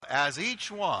as each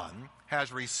one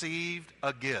has received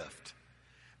a gift,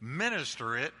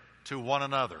 minister it to one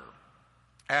another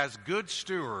as good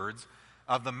stewards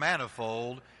of the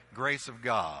manifold grace of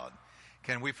God.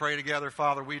 Can we pray together?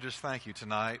 Father, we just thank you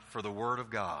tonight for the Word of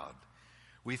God.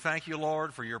 We thank you,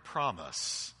 Lord, for your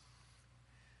promise,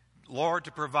 Lord,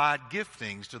 to provide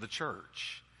giftings to the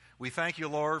church. We thank you,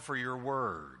 Lord, for your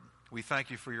Word. We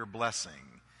thank you for your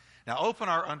blessing. Now open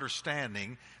our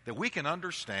understanding that we can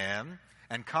understand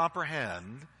and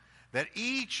comprehend that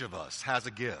each of us has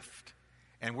a gift,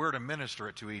 and we're to minister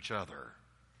it to each other.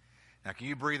 Now can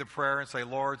you breathe a prayer and say,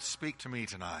 Lord, speak to me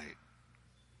tonight.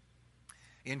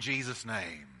 In Jesus'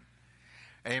 name,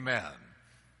 amen.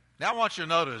 Now I want you to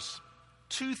notice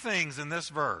two things in this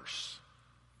verse,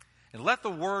 and let the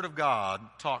Word of God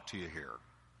talk to you here.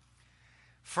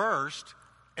 First,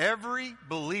 every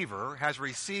believer has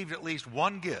received at least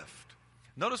one gift.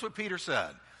 Notice what Peter said.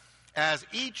 As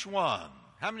each one.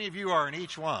 How many of you are in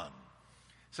each one?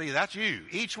 See, that's you.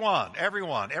 Each one,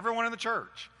 everyone in the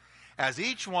church. As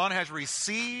each one has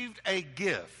received a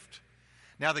gift.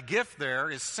 Now the gift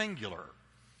there is singular.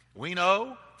 We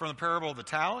know from the parable of the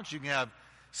talents, you can have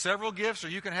several gifts or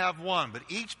you can have one, but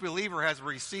each believer has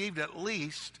received at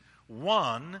least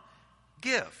one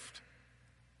gift.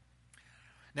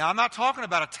 Now, I'm not talking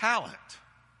about a talent.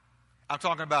 I'm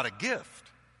talking about a gift.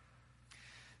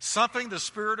 Something the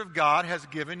Spirit of God has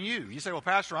given you. You say, well,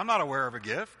 Pastor, I'm not aware of a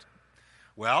gift.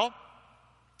 Well,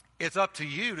 it's up to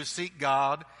you to seek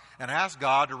God and ask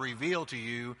God to reveal to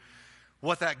you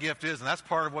what that gift is. And that's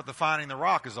part of what the Finding the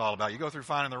Rock is all about. You go through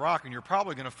Finding the Rock and you're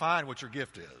probably going to find what your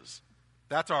gift is.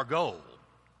 That's our goal.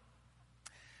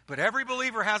 But every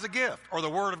believer has a gift, or the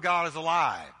Word of God is a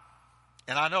lie.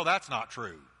 And I know that's not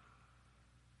true.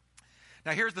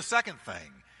 Now here's the second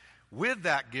thing. With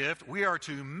that gift, we are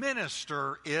to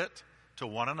minister it to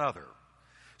one another.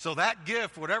 So that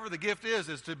gift, whatever the gift is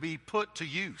to be put to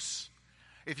use.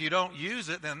 If you don't use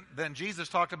it, then Jesus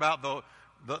talked about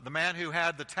the man who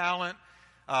had the talent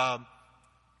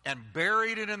and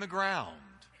buried it in the ground.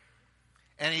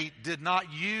 And he did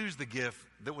not use the gift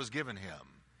that was given him.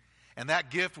 And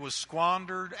that gift was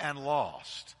squandered and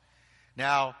lost.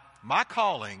 Now, my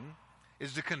calling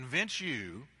is to convince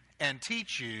you and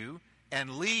teach you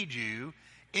and lead you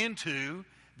into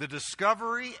the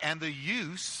discovery and the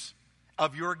use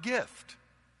of your gift.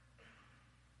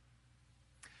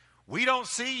 We don't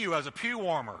see you as a pew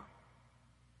warmer.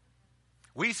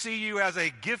 We see you as a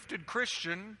gifted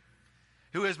Christian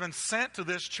who has been sent to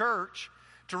this church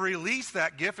to release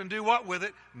that gift and do what with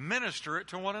it? Minister it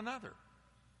to one another.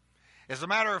 As a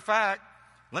matter of fact,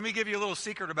 let me give you a little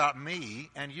secret about me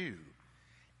and you.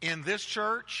 In this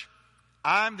church,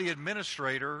 I'm the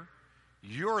administrator,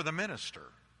 you're the minister.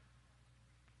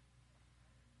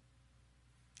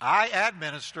 I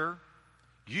administer,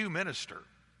 you minister.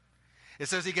 It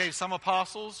says he gave some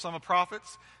apostles, some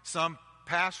prophets, some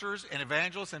pastors and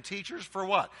evangelists and teachers for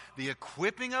what? The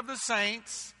equipping of the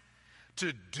saints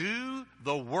to do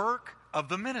the work of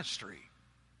the ministry.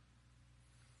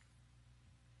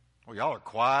 Well, y'all are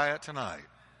quiet tonight.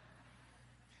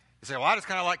 You say, well, I just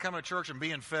kind of like coming to church and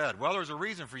being fed. Well, there's a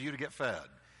reason for you to get fed.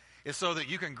 It's so that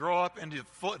you can grow up into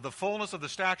the fullness of the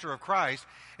stature of Christ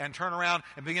and turn around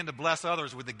and begin to bless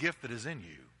others with the gift that is in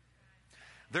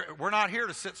you. We're not here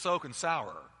to sit, soak, and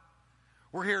sour.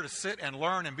 We're here to sit and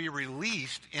learn and be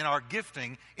released in our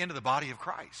gifting into the body of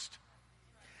Christ.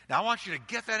 Now, I want you to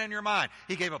get that in your mind.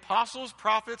 He gave apostles,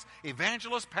 prophets,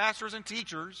 evangelists, pastors, and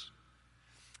teachers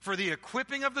for the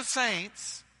equipping of the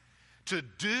saints to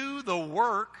do the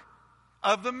work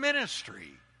of the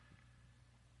ministry.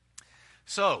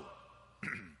 So,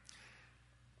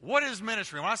 what is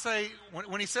ministry?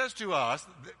 When he says to us,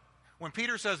 when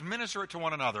Peter says minister it to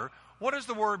one another, what does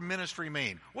the word ministry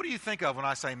mean? What do you think of when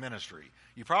I say ministry?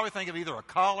 You probably think of either a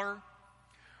collar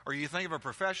or you think of a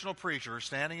professional preacher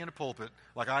standing in a pulpit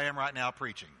like I am right now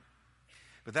preaching.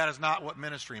 But that is not what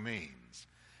ministry means.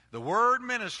 The word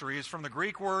ministry is from the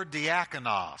Greek word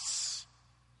diakonos.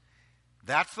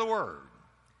 That's the word.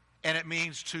 And it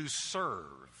means to serve.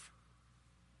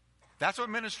 That's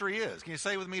what ministry is. Can you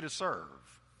say with me, to serve?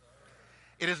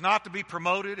 It is not to be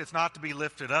promoted. It's not to be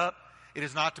lifted up. It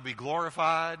is not to be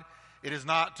glorified. It is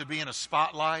not to be in a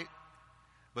spotlight.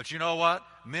 But you know what?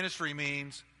 Ministry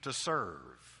means to serve.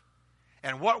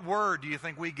 And what word do you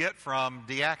think we get from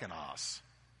diakonos?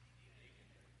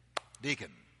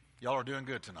 Deacon. Y'all are doing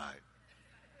good tonight.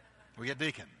 We get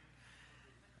deacon.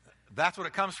 That's what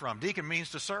it comes from. Deacon means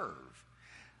to serve.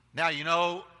 Now, you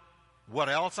know what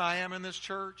else I am in this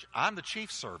church? I'm the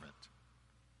chief servant.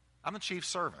 I'm the chief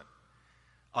servant.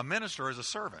 A minister is a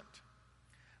servant.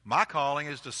 My calling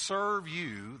is to serve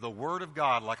you the Word of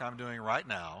God like I'm doing right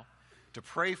now, to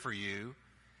pray for you,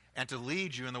 and to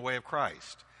lead you in the way of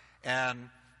Christ. And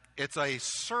it's a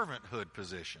servanthood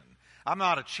position. I'm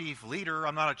not a chief leader.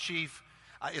 I'm not a chief.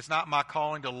 It's not my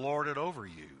calling to lord it over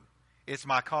you. It's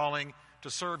my calling to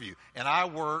serve you. And I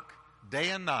work day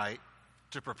and night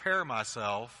to prepare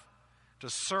myself to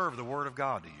serve the Word of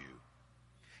God to you.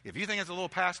 If you think it's a little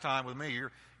pastime with me,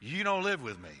 you don't live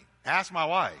with me. Ask my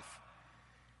wife.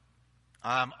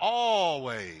 I'm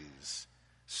always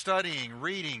studying,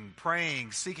 reading,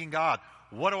 praying, seeking God.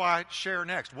 What do I share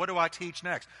next? What do I teach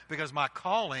next? Because my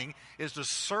calling is to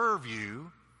serve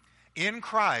you in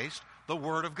Christ, the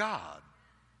Word of God.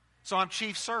 So I'm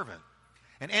chief servant.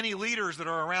 And any leaders that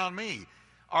are around me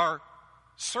are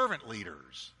servant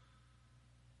leaders.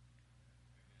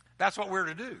 That's what we're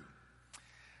to do.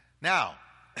 Now,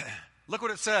 look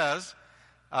what it says.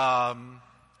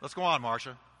 Let's go on,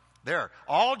 Marcia. There.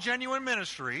 All genuine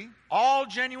ministry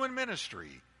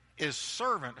is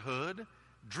servanthood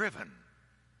driven.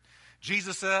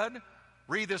 Jesus said,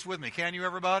 read this with me, can you,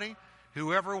 everybody?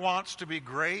 Whoever wants to be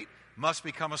great must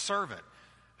become a servant.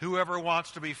 Whoever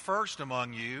wants to be first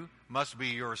among you must be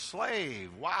your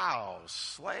slave. Wow,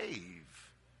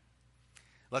 slave.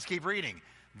 Let's keep reading.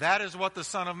 That is what the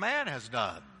Son of Man has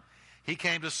done. He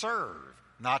came to serve,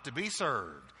 not to be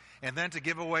served, and then to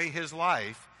give away his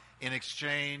life in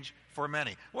exchange for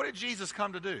many. What did Jesus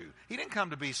come to do? He didn't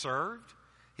come to be served.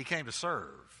 He came to serve.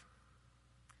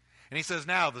 And he says,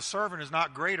 now, the servant is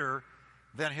not greater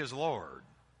than his Lord.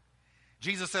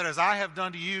 Jesus said, as I have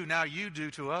done to you, now you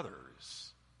do to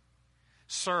others.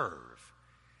 Serve.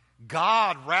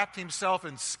 God wrapped himself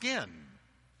in skin,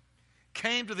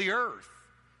 came to the earth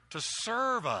to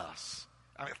serve us.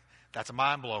 I mean, that's a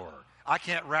mind blower. I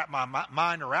can't wrap my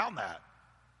mind around that.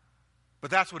 But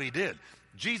that's what he did.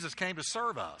 Jesus came to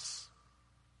serve us.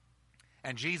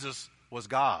 And Jesus was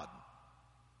God.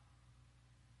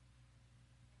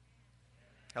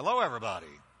 Hello, everybody.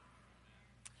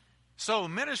 So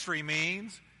ministry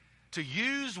means to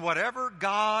use whatever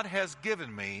God has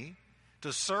given me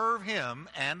to serve him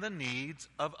and the needs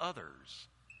of others.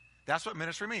 That's what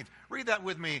ministry means. Read that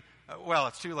with me. Well,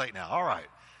 it's too late now. All right,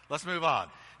 let's move on.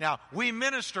 Now, we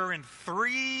minister in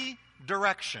 3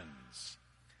 directions.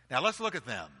 Now, let's look at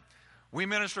them. We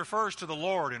minister first to the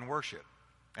Lord in worship.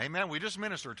 Amen. We just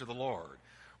minister to the Lord.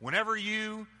 Whenever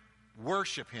you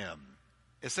worship him,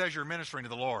 it says you're ministering to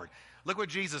the Lord. Look what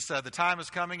Jesus said. The time is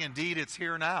coming, indeed it's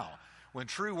here now, when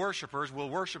true worshipers will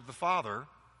worship the Father.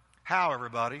 How,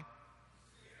 everybody?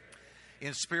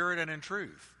 In spirit and in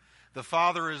truth. The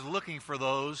Father is looking for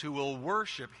those who will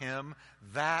worship him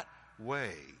that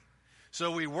way.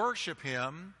 So we worship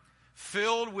him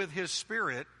filled with his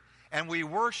Spirit, and we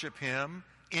worship him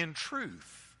in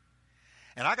truth.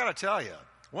 And I got to tell you,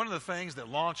 one of the things that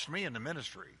launched me into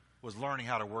ministry was learning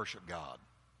how to worship God.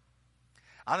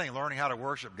 I think learning how to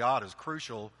worship God is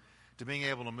crucial to being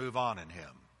able to move on in him.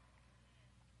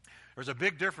 There's a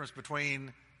big difference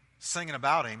between singing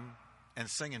about him and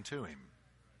singing to him.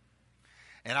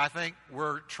 And I think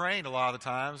we're trained a lot of the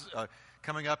times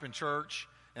coming up in church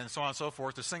and so on and so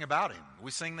forth to sing about him.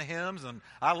 We sing the hymns, and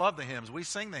I love the hymns. We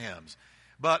sing the hymns.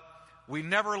 But we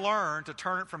never learn to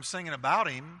turn it from singing about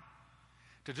him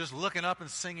to just looking up and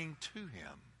singing to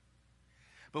him.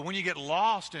 But when you get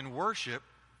lost in worship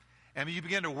and you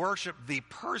begin to worship the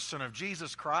person of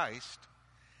Jesus Christ,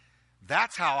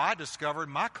 that's how I discovered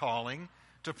my calling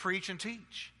to preach and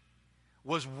teach,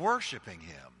 was worshiping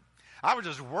him. I was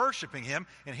just worshiping him,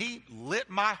 and he lit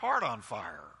my heart on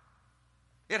fire.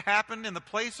 It happened in the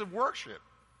place of worship.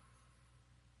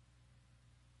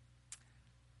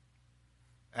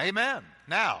 Amen.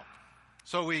 Now,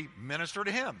 so we minister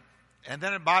to him. And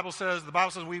then the Bible says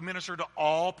we minister to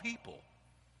all people.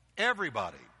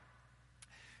 Everybody.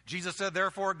 Jesus said,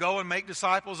 therefore, go and make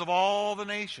disciples of all the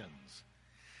nations,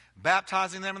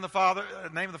 baptizing them in the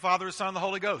name of the Father, the Son, and the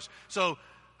Holy Ghost. So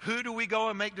who do we go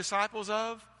and make disciples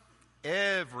of?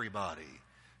 Everybody.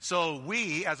 So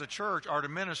we, as a church, are to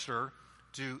minister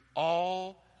to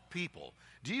all people.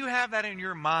 Do you have that in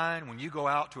your mind when you go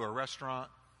out to a restaurant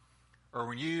or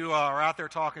when you are out there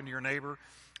talking to your neighbor?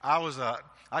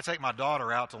 I take my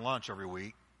daughter out to lunch every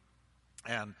week,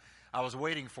 and I was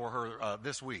waiting for her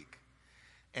this week.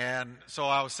 And so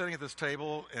I was sitting at this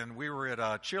table, and we were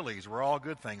at Chili's, where all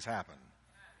good things happen.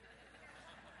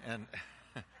 And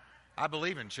I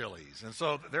believe in Chili's. And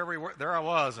so there I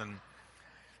was. And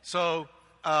so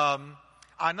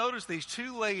I noticed these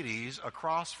 2 ladies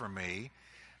across from me.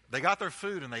 They got their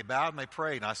food, and they bowed, and they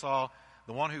prayed. And I saw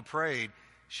the one who prayed,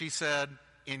 she said,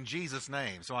 in Jesus'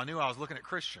 name. So I knew I was looking at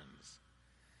Christians.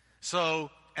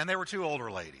 So and they were two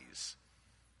older ladies,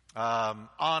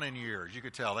 on in years. You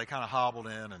could tell. They kind of hobbled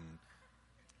in, and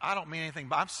I don't mean anything,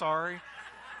 but I'm sorry.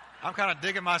 I'm kind of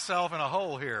digging myself in a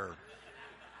hole here.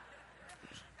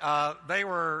 They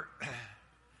were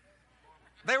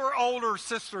older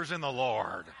sisters in the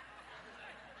Lord.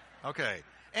 Okay.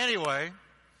 Anyway,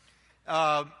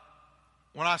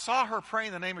 when I saw her praying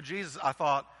in the name of Jesus, I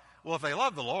thought, well, if they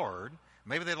love the Lord,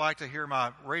 maybe they'd like to hear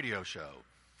my radio show.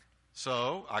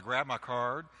 So I grabbed my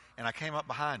card, and I came up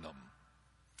behind them.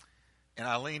 And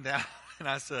I leaned down, and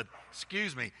I said,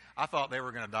 excuse me, I thought they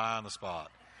were going to die on the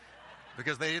spot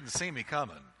because they didn't see me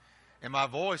coming. And my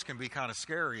voice can be kind of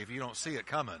scary if you don't see it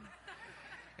coming.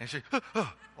 And she,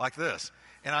 like this.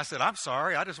 And I said, I'm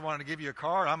sorry, I just wanted to give you a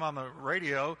card. I'm on the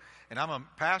radio, and I'm a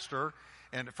pastor.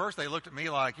 And at first they looked at me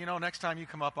like, next time you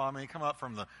come up on me, come up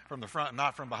from the front and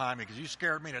not from behind me because you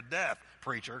scared me to death,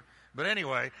 preacher. But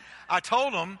anyway, I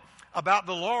told them about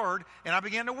the Lord, and I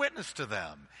began to witness to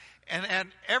them. And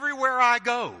everywhere I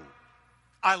go,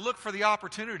 I look for the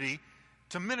opportunity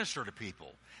to minister to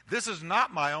people. This is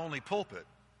not my only pulpit.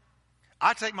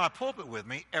 I take my pulpit with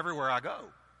me everywhere I go.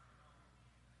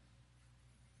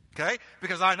 Okay?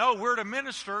 Because I know we're to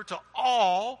minister to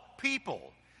all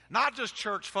people, not just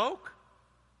church folk,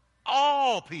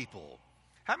 all people.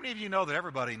 How many of you know that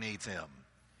everybody needs Him?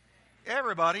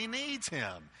 Everybody needs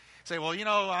Him. Say, well,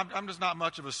 I'm just not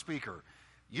much of a speaker.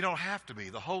 You don't have to be.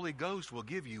 The Holy Ghost will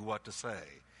give you what to say.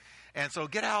 And so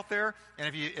get out there,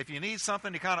 and if you need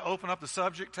something to kind of open up the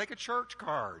subject, take a church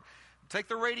card. Take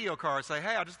the radio card. Say,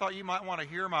 hey, I just thought you might want to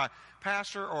hear my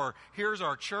pastor, or here's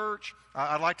our church.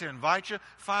 I'd like to invite you.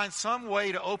 Find some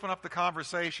way to open up the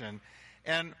conversation.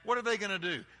 And what are they going to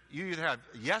do? You either have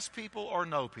yes people or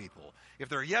no people. If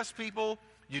they're yes people,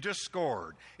 you just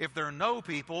scored. If they're no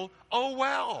people, oh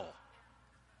well.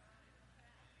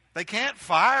 They can't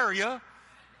fire you.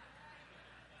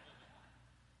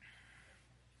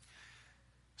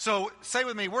 So say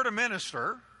with me, we're to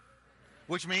minister,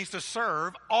 which means to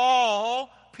serve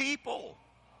all people.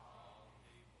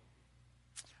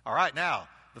 All right, now,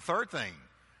 the third thing,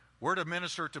 we're to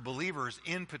minister to believers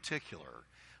in particular.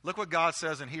 Look what God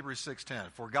says in Hebrews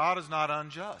 6:10. For God is not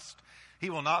unjust.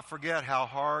 He will not forget how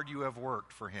hard you have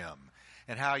worked for Him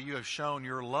and how you have shown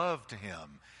your love to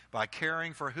Him by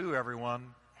caring for who,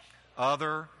 everyone?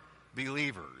 Other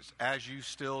believers, as you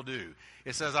still do.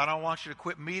 It says, I don't want you to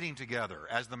quit meeting together,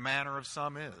 as the manner of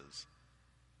some is.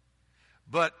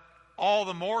 But all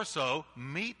the more so,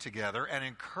 meet together and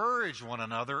encourage one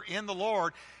another in the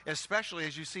Lord, especially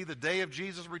as you see the day of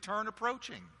Jesus' return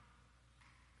approaching.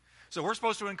 So we're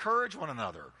supposed to encourage one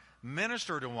another,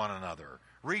 minister to one another,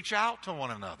 reach out to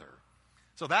one another.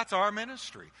 So that's our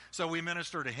ministry. So we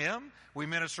minister to Him, we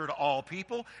minister to all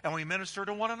people, and we minister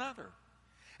to one another.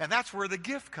 And that's where the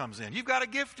gift comes in. You've got a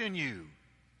gift in you.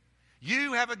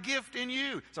 You have a gift in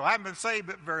you. So I haven't been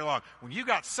saved very long. When you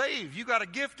got saved, you got a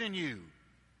gift in you.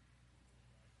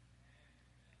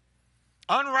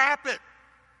 Unwrap it.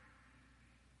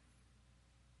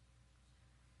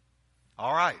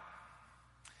 All right.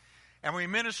 And we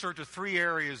minister to three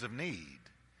areas of need.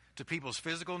 To people's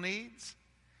physical needs.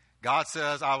 God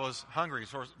says, I was hungry.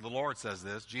 The Lord says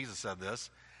this. Jesus said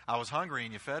this. I was hungry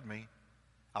and you fed me.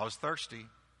 I was thirsty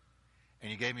and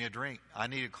you gave me a drink. I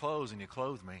needed clothes and you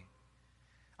clothed me.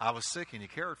 I was sick and you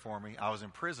cared for me. I was in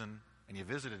prison and you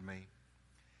visited me.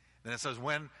 Then it says,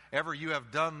 whenever you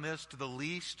have done this to the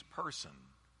least person,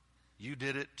 you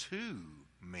did it to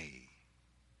me.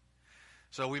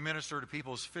 So we minister to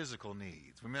people's physical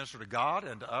needs. We minister to God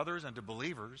and to others and to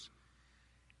believers.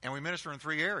 And we minister in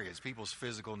three areas: people's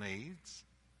physical needs,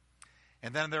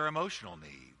 and then their emotional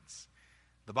needs.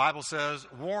 The Bible says,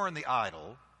 warn the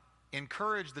idle,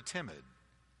 encourage the timid,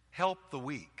 help the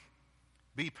weak,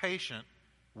 be patient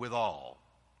with all.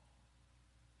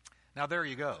 Now there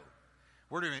you go.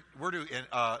 We're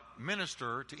to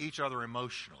minister to each other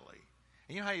emotionally.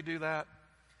 And you know how you do that?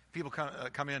 People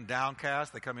come in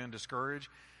downcast, they come in discouraged.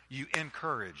 You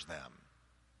encourage them.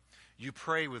 You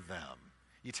pray with them.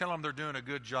 You tell them they're doing a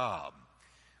good job.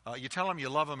 You tell them you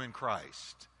love them in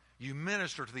Christ. You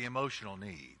minister to the emotional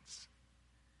needs.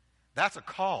 That's a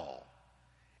call.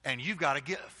 And you've got a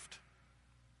gift.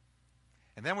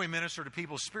 And then we minister to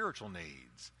people's spiritual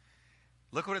needs.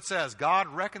 Look what it says. God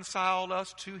reconciled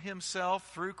us to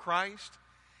Himself through Christ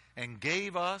and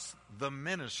gave us the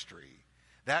ministry.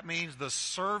 That means the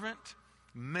servant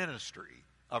ministry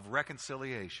of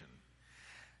reconciliation.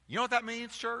 You know what that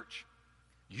means, church?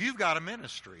 You've got a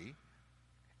ministry,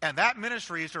 and that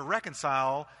ministry is to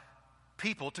reconcile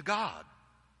people to God.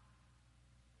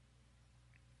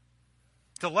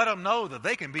 To let them know that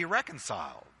they can be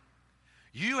reconciled.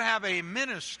 You have a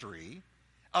ministry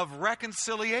of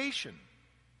reconciliation.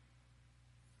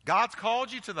 God's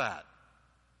called you to that.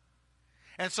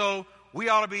 And so we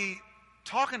ought to be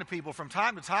talking to people from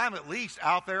time to time, at least,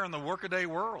 out there in the workaday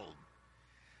world.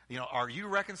 You know, are you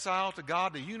reconciled to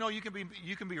God? Do you know you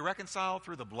can be reconciled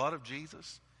through the blood of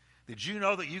Jesus? Did you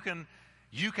know that you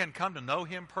can come to know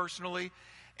Him personally,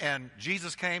 and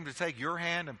Jesus came to take your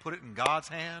hand and put it in God's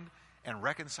hand and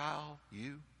reconcile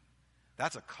you?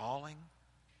 That's a calling.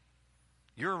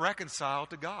 You're reconciled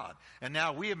to God. And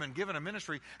now we have been given a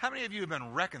ministry. How many of you have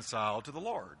been reconciled to the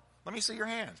Lord? Let me see your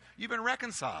hands. You've been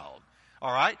reconciled.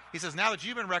 All right? He says, now that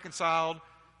you've been reconciled,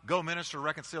 go minister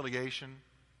reconciliation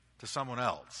to someone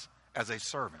else as a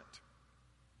servant.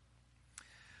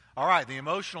 All right, the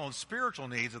emotional and spiritual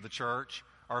needs of the church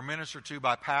are ministered to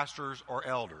by pastors or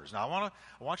elders. Now, I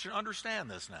want you to understand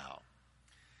this now.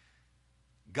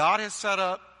 God has set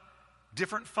up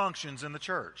different functions in the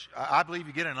church. I believe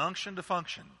you get an unction to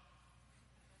function.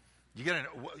 You get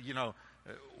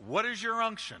what is your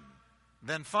unction?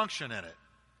 Then function in it.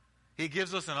 He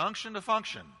gives us an unction to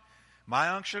function. My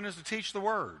unction is to teach the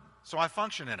word, so I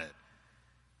function in it.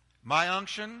 My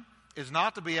unction is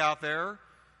not to be out there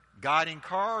guiding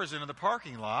cars into the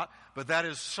parking lot, but that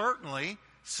is certainly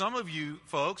some of you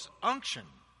folks' unction,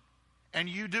 and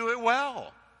you do it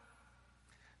well.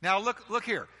 Now look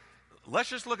here. Let's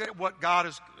just look at what God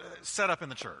has set up in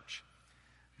the church.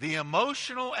 The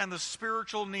emotional and the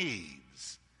spiritual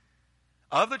needs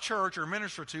of the church are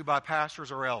ministered to by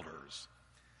pastors or elders.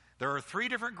 There are 3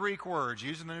 different Greek words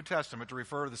used in the New Testament to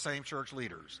refer to the same church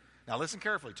leaders. Now listen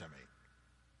carefully to me.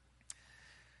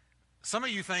 Some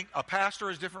of you think a pastor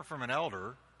is different from an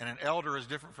elder, and an elder is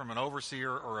different from an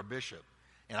overseer or a bishop.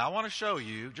 And I want to show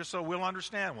you, just so we'll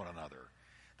understand one another,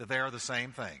 that they are the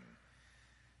same thing.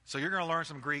 So you're going to learn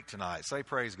some Greek tonight. Say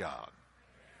praise God.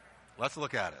 Let's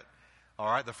look at it. All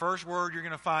right, the first word you're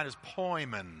going to find is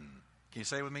poimen. Can you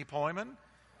say it with me, poimen?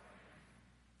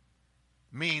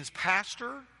 Means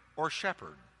pastor or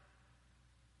shepherd.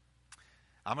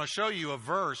 I'm going to show you a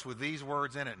verse with these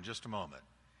words in it in just a moment.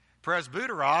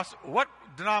 Presbyteros, what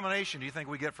denomination do you think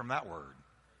we get from that word?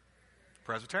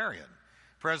 Presbyterian.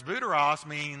 Presbyteros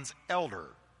means elder.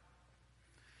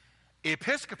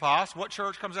 Episkopos, what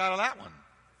church comes out of that one?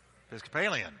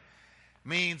 Episcopalian.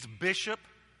 Means bishop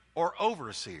or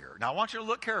overseer. Now I want you to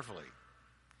look carefully.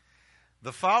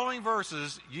 The following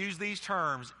verses use these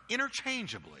terms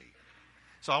interchangeably.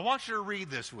 So I want you to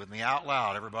read this with me out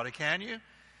loud. Everybody, can you?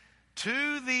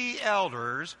 To the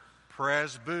elders,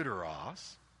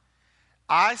 presbyteros,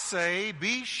 I say,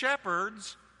 be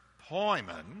shepherds,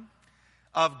 poimen,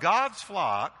 of God's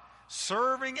flock,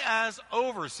 serving as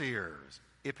overseers,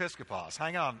 episkopos.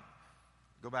 Hang on.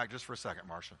 Go back just for a second,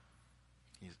 Marcia.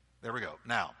 There we go.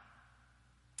 Now,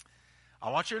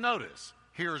 I want you to notice,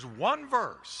 here's one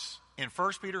verse in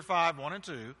 1 Peter 5, 1 and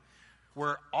 2,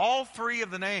 where all 3 of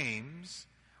the names,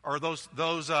 or those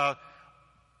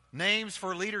names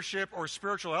for leadership or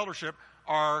spiritual eldership,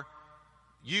 are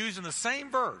used in the same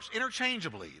verse,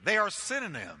 interchangeably. They are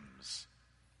synonyms.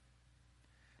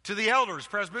 To the elders,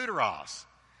 presbyteros,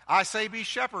 I say be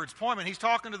shepherds, poimen. He's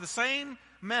talking to the same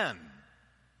men.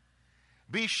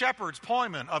 Be shepherds,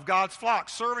 poimen, of God's flock,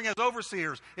 serving as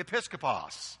overseers,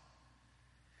 episkopos.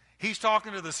 He's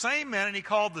talking to the same men, and he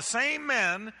called the same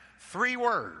men 3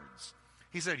 words.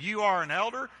 He said, you are an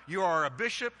elder, you are a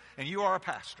bishop, and you are a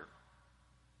pastor.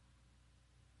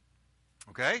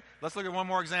 Okay? Let's look at one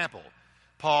more example.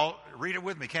 Paul, read it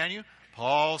with me, can you?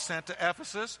 Paul sent to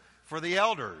Ephesus for the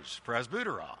elders,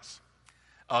 presbyteros,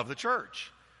 of the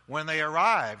church. When they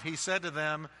arrived, he said to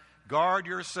them, guard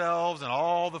yourselves and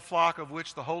all the flock of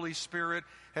which the Holy Spirit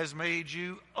has made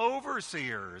you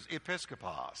overseers,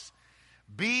 episkopos.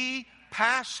 Be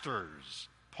pastors,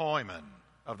 poimen,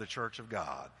 of the church of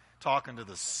God. Talking to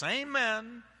the same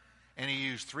men, and he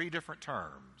used 3 different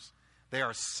terms. They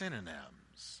are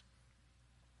synonyms.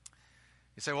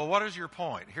 You say, well, what is your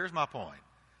point? Here's my point.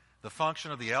 The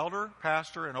function of the elder,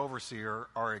 pastor, and overseer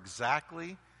are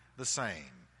exactly the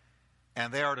same.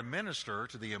 And they are to minister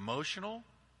to the emotional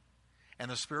and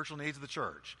the spiritual needs of the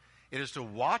church. It is to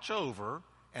watch over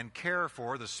and care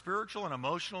for the spiritual and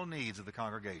emotional needs of the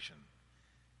congregation.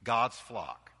 God's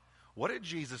flock. What did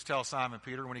Jesus tell Simon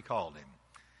Peter when he called him?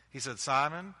 He said,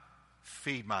 Simon,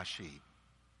 feed my sheep.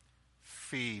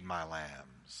 Feed my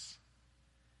lambs.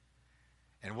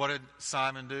 And what did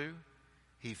Simon do?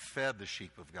 He fed the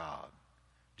sheep of God.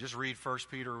 Just read 1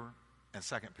 Peter and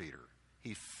 2 Peter.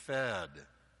 He fed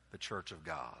the church of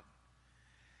God.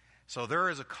 So there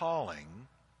is a calling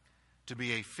to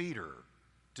be a feeder,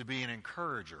 to be an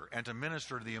encourager, and to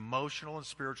minister to the emotional and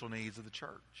spiritual needs of the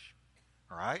church.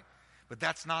 All right? But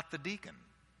that's not the deacon.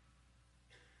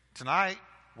 Tonight,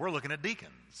 we're looking at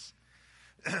deacons.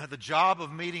 The job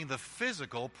of meeting the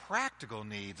physical, practical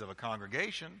needs of a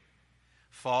congregation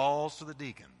falls to the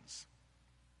deacons.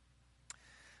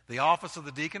 The office of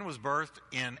the deacon was birthed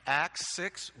in Acts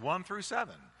 6, 1 through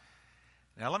 7.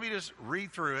 Now, let me just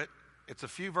read through it. It's a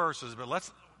few verses, but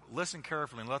let's listen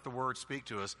carefully and let the word speak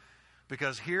to us,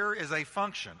 because here is a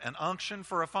function, an unction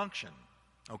for a function,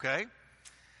 okay?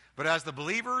 But as the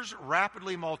believers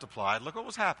rapidly multiplied, look what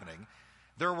was happening.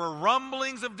 There were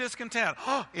rumblings of discontent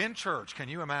in church. Can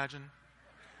you imagine?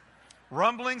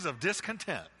 Rumblings of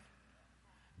discontent.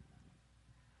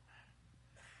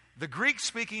 The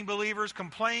Greek-speaking believers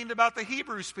complained about the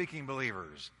Hebrew-speaking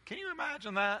believers. Can you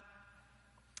imagine that?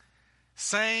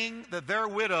 Saying that their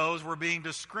widows were being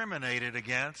discriminated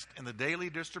against in the daily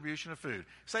distribution of food.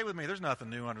 Say with me, there's nothing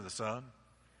new under the sun.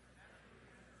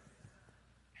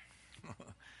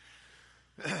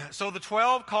 So the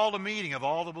 12 called a meeting of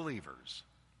all the believers,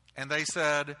 and they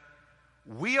said,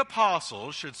 we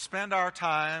apostles should spend our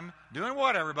time doing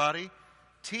what, everybody?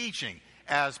 Teaching.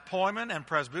 As poimen and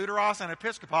presbyteros and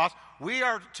episkopos, we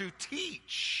are to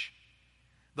teach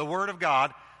the Word of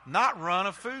God, not run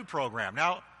a food program.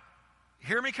 Now,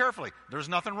 hear me carefully. There's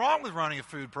nothing wrong with running a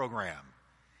food program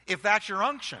if that's your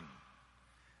unction.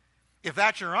 If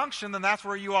that's your unction, then that's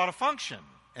where you ought to function.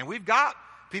 And we've got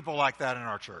people like that in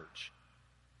our church.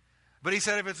 But he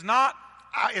said if it's not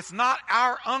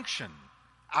our unction.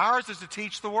 Ours is to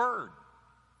teach the Word.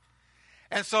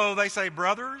 And so they say,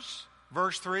 brothers,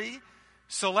 verse 3,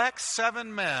 select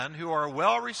 7 men who are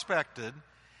well respected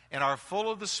and are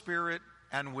full of the Spirit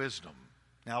and wisdom.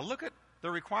 Now look at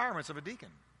the requirements of a deacon.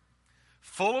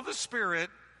 Full of the Spirit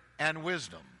and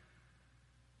wisdom.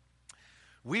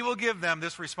 We will give them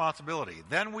this responsibility.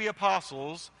 Then we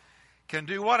apostles can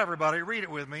do what, everybody? Read it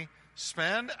with me.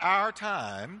 Spend our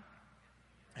time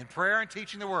in prayer and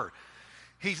teaching the Word.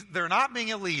 They're not being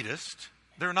elitist.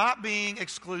 They're not being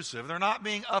exclusive. They're not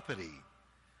being uppity.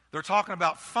 They're talking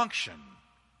about function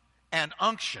and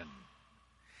unction.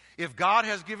 If God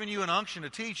has given you an unction to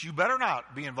teach, you better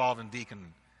not be involved in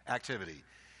deacon activity.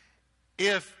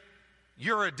 If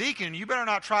you're a deacon, you better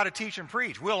not try to teach and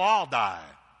preach. We'll all die.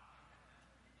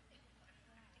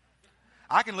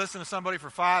 I can listen to somebody for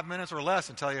 5 minutes or less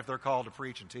and tell you if they're called to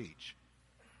preach and teach.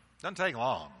 Doesn't take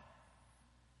long.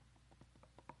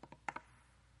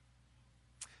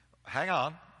 Hang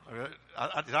on.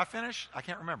 Did I finish? I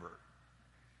can't remember.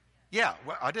 Yeah,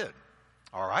 well, I did.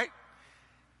 All right.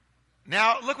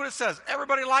 Now, look what it says.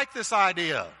 Everybody liked this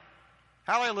idea.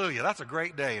 Hallelujah. That's a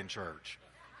great day in church.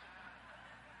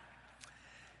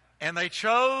 And they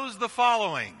chose the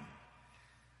following.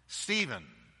 Stephen.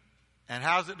 And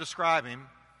how does it describe him?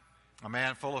 A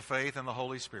man full of faith and the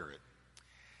Holy Spirit.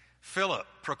 Philip,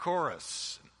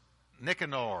 Prochorus,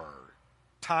 Nicanor,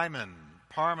 Timon,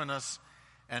 Parmenas,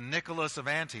 and Nicholas of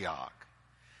Antioch.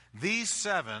 These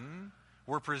 7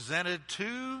 were presented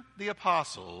to the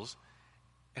apostles,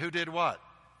 who did what?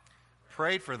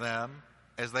 Prayed for them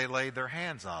as they laid their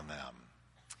hands on them.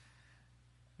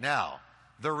 Now,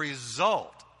 the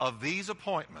result of these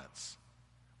appointments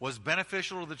was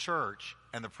beneficial to the church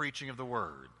and the preaching of the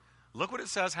Word. Look what it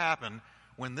says happened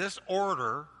when this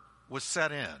order was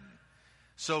set in.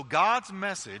 So God's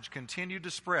message continued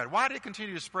to spread. Why did it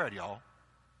continue to spread, y'all?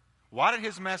 Why did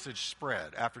his message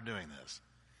spread after doing this?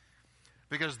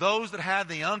 Because those that had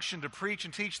the unction to preach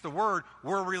and teach the Word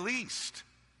were released.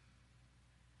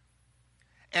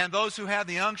 And those who had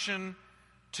the unction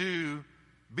to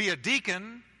be a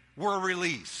deacon were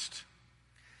released.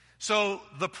 So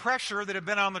the pressure that had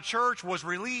been on the church was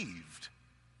relieved.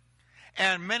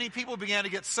 And many people began to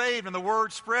get saved, and the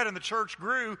Word spread, and the church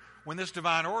grew when this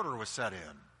divine order was set in.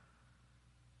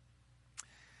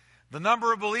 The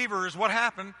number of believers, what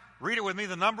happened? Read it with me.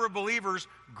 The number of believers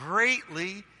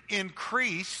greatly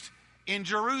increased in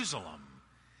Jerusalem,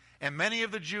 and many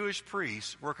of the Jewish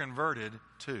priests were converted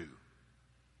too.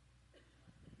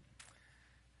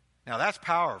 Now that's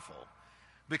powerful,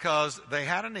 because they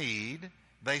had a need,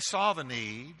 they saw the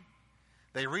need,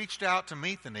 they reached out to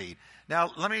meet the need.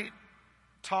 Now let me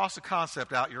toss a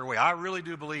concept out your way. I really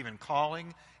do believe in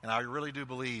calling, and I really do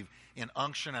believe in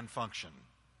unction and function.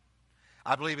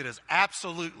 I believe it is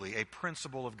absolutely a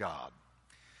principle of God.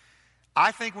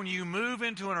 I think when you move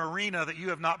into an arena that you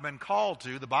have not been called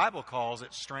to, the Bible calls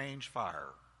it strange fire.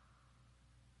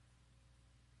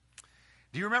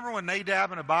 Do you remember when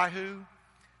Nadab and Abihu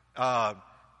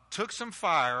took some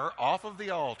fire off of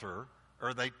the altar,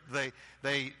 or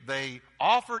they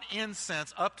offered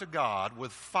incense up to God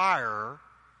with fire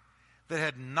that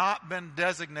had not been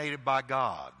designated by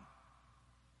God?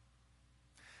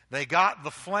 They got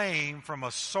the flame from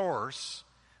a source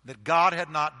that God had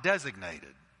not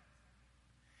designated.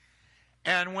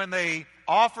 And when they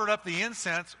offered up the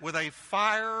incense with a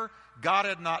fire God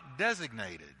had not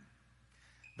designated,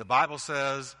 the Bible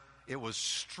says it was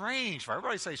strange fire.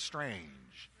 Everybody say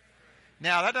strange.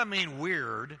 Now, that doesn't mean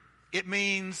weird. It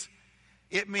means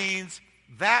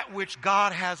that which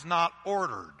God has not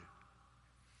ordered.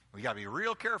 We got to be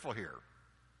real careful here.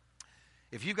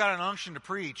 If you've got an unction to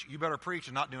preach, you better preach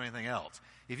and not do anything else.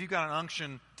 If you've got an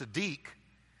unction to deacon,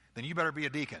 then you better be a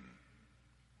deacon.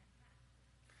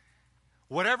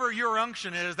 Whatever your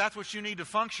unction is, that's what you need to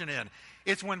function in.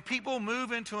 It's when people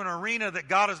move into an arena that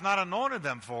God has not anointed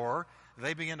them for,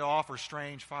 they begin to offer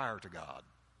strange fire to God.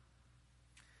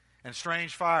 And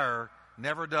strange fire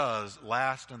never does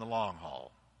last in the long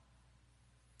haul.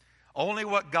 Only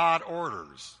what God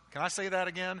orders. Can I say that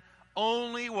again?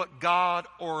 Only what God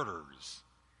orders,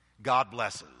 God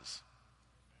blesses.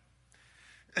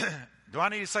 Do I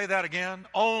need to say that again?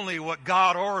 Only what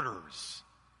God orders,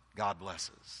 God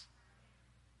blesses.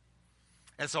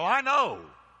 And so I know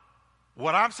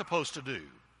what I'm supposed to do,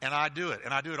 and I do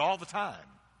it all the time.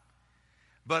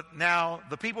 But now,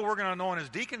 the people we're going to anoint as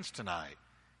deacons tonight,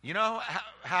 you know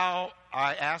how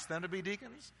I asked them to be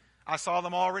deacons? I saw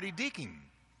them already deaconing.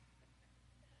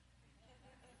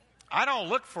 I don't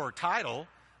look for a title.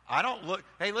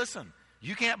 Hey, listen,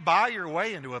 you can't buy your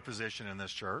way into a position in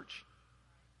this church.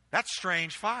 That's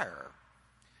strange fire.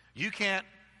 You can't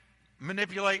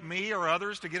manipulate me or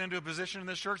others to get into a position in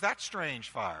this church. That's strange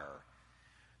fire.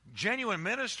 Genuine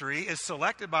ministry is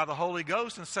selected by the Holy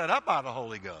Ghost and set up by the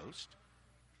Holy Ghost.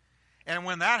 And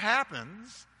when that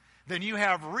happens, then you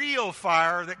have real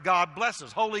fire that God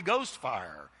blesses, Holy Ghost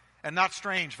fire, and not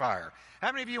strange fire.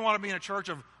 How many of you want to be in a church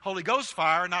of Holy Ghost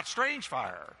fire and not strange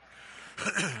fire?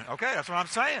 Okay, that's what I'm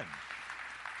saying.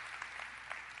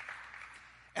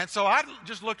 And so I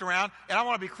just looked around, and I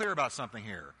want to be clear about something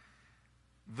here.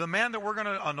 The men that we're going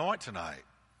to anoint tonight,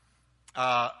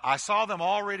 I saw them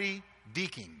already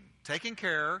deaconing, taking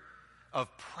care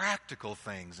of practical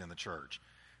things in the church.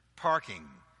 Parking,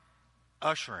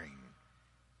 ushering,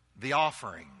 the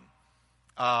offering,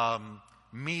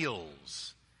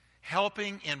 meals,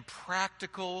 helping in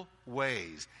practical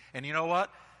ways. And you know what?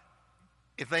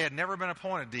 If they had never been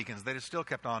appointed deacons, they'd have still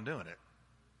kept on doing it.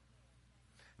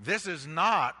 This is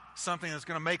not something that's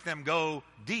going to make them go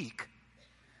deacon.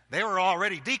 They were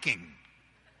already deaconing.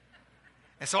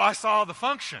 And so I saw the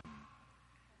function.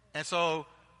 And so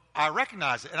I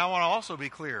recognize it. And I want to also be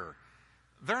clear.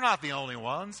 They're not the only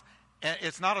ones. And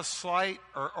it's not a slight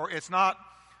or it's not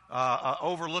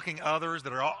overlooking others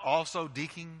that are also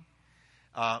deaconing.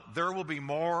 There will be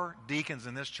more deacons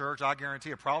in this church, I guarantee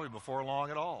it, probably before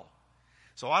long at all.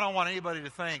 So I don't want anybody to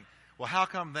think, well, how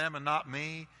come them and not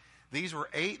me? These were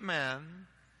 8 men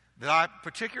that I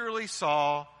particularly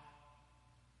saw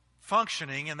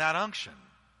functioning in that unction.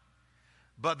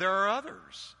 But there are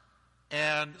others.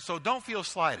 And so don't feel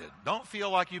slighted. Don't feel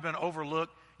like you've been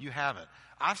overlooked. You haven't.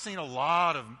 I've seen a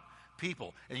lot of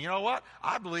people. And you know what?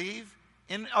 I believe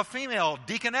in a female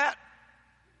deaconette.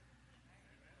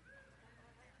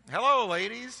 Hello,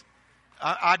 ladies.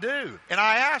 I do. And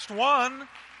I asked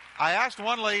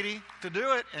one lady to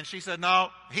do it, and she said, no,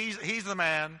 he's the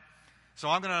man. So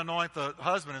I'm going to anoint the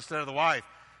husband instead of the wife.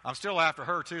 I'm still after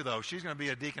her too, though. She's going to be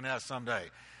a deaconess someday.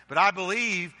 But I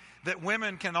believe that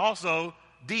women can also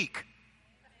deacon.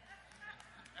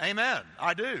 Amen.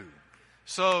 I do.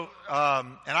 So,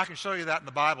 and I can show you that in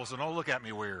the Bible, so don't look at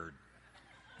me weird.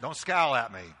 Don't scowl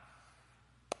at me.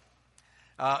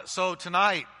 So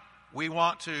tonight, we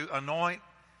want to anoint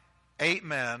 8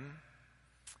 men,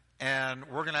 and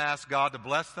we're going to ask God to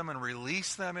bless them and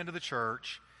release them into the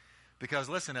church. Because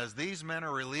listen, as these men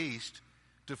are released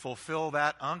to fulfill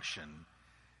that unction,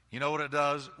 you know what it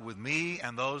does with me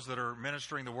and those that are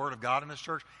ministering the Word of God in this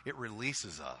church? It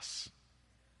releases us.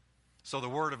 So the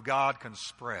Word of God can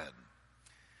spread.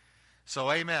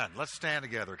 So amen. Let's stand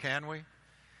together, can we?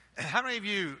 How many of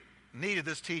you needed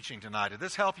this teaching tonight? Did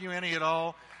this help you any at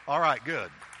all? All right, good.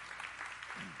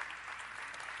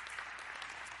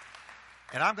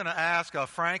 And I'm going to ask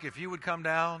Frank if you would come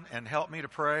down and help me to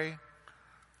pray.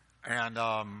 And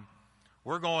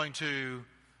we're going to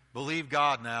believe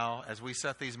God now as we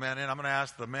set these men in. I'm going to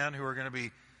ask the men who are going to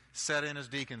be set in as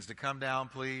deacons to come down,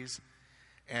 please,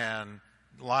 and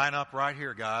line up right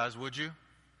here, guys, would you?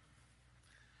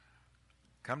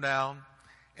 Come down.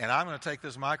 And I'm going to take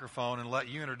this microphone and let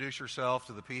you introduce yourself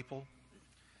to the people.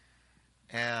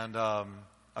 And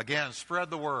again, spread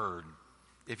the word,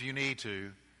 if you need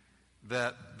to,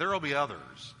 that there will be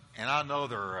others. And I know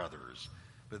there are others.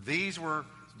 But these were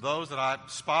those that I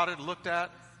spotted, looked at,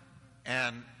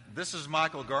 and This is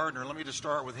Michael Gardner. Let me just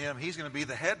start with him. He's going to be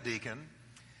the head deacon.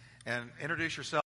 And introduce yourself.